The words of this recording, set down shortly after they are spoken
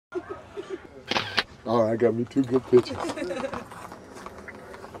All right, I got me 2 good pictures. You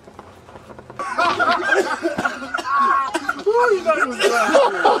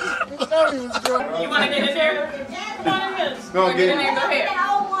want to get in there? Come on in. Go get in there. Go ahead.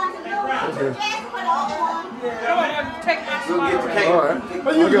 All right.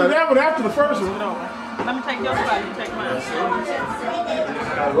 But you can do that one after the first one. Let me take your spot. You take mine.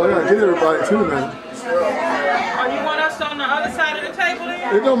 Well, I gotta get everybody too, man. Oh, you want us on the other side of the table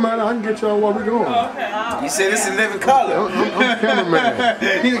then? It don't matter. I can get y'all where we going. Oh, okay. You said this is living color. I'm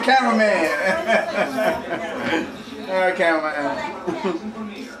cameraman. He's a cameraman. All right, cameraman.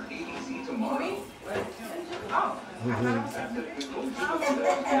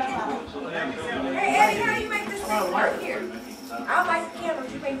 Hey, Eddie, how you make this thing work here? I like the camera.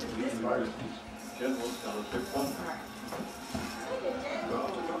 You make this work.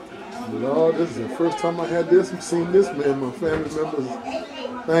 Lord, this is the first time I had this. I've seen this man, my family members.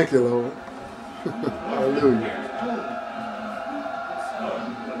 Thank you, Lord. Hallelujah.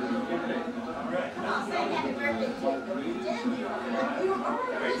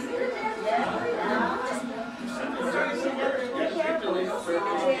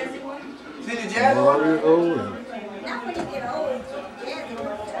 See the jazz? Mario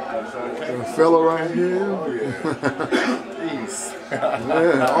and a fella right here.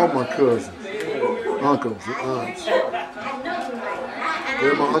 Yeah, all my cousins, uncles, and aunts.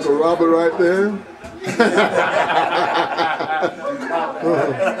 There's my Uncle Robert right there.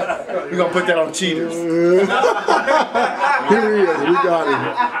 We're going to put that on cheaters. Here he is. We got him.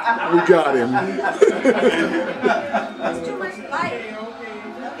 We got him. It's too much light.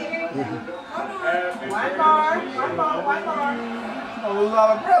 White bar. A lot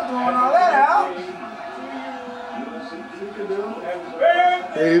of breath blowing all that out.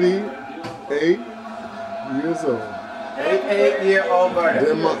 88 years old. 88-year-old birthday.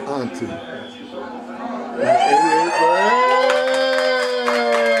 Then my auntie. 88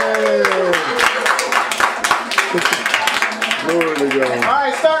 Glory to God. All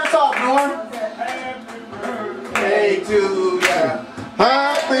right, start us off, Norm. Hey to ya.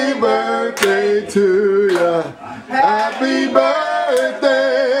 Happy birthday to ya. Happy birthday.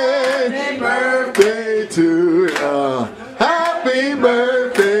 Happy birthday to ya. Happy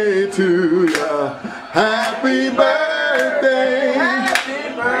birthday to ya. Happy birthday. Happy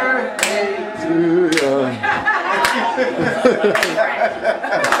birthday to ya.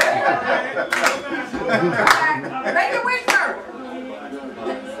 Make a wish first.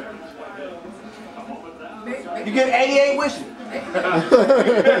 You get 88 wishes.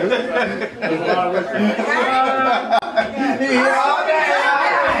 Here all day.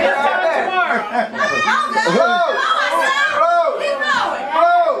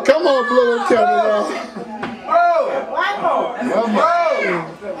 Come on, blow and tell me now.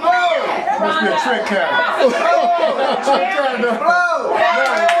 Must be a trick camera.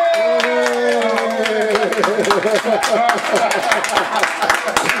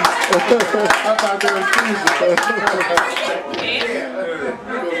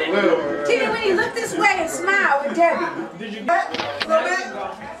 Tina, when you look this way and smile with Debbie. Did you get a little bit?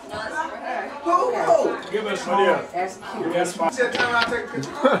 Give us one here. That's cute. That's fine. Turn around, take a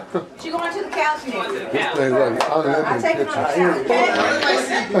picture. She going to the couch now. This thing's like I take it on the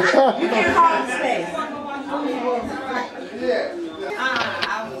couch. You can't hold the space.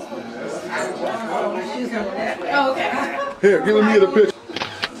 Oh, okay. Here, give me the picture.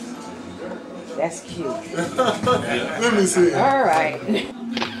 That's cute. Let me see. All right.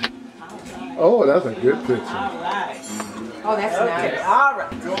 Oh, that's a good picture. All right. Oh, that's nice. All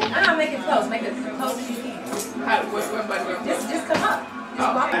right. I'll make it close. Make it close as you can. What button? Just come up.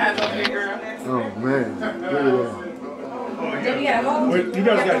 Just walk I have a big girl. Oh, man. Look at that. Debbie, you gotta hold. You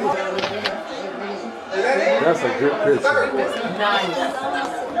guys got That's a good picture. Nice.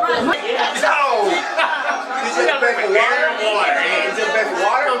 Is it back of water? Is it back of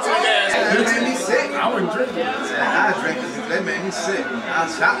water? That made me sick. I wouldn't drink it. I drink it. That made me sick. I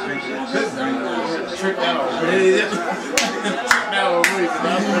stopped drinking. Couldn't drink it. Trick that on me. Trick that on me.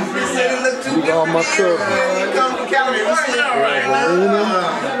 They said it looked too You good all my for you. cousins. You come from California.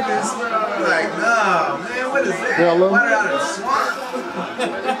 Like, no, man, what is that? Hello? Water out of the swamp?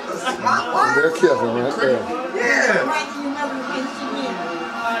 Swamp water? There's Kevin right there. Yeah.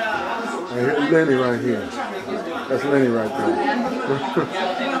 And here's Lenny right here. That's Lenny right there.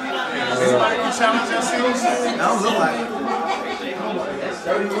 I don't look like it.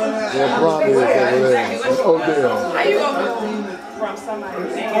 That Bronny is over there. That's Odell.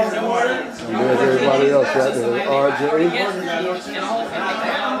 And there's everybody else right there. RJ.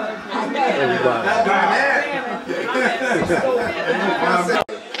 Everybody.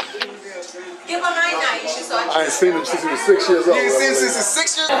 Give them 19. I ain't seen him since he was 6 years old. You ain't seen him since he's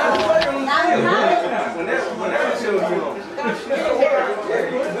 6 years old?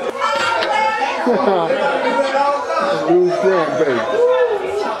 Lou's grandbaby.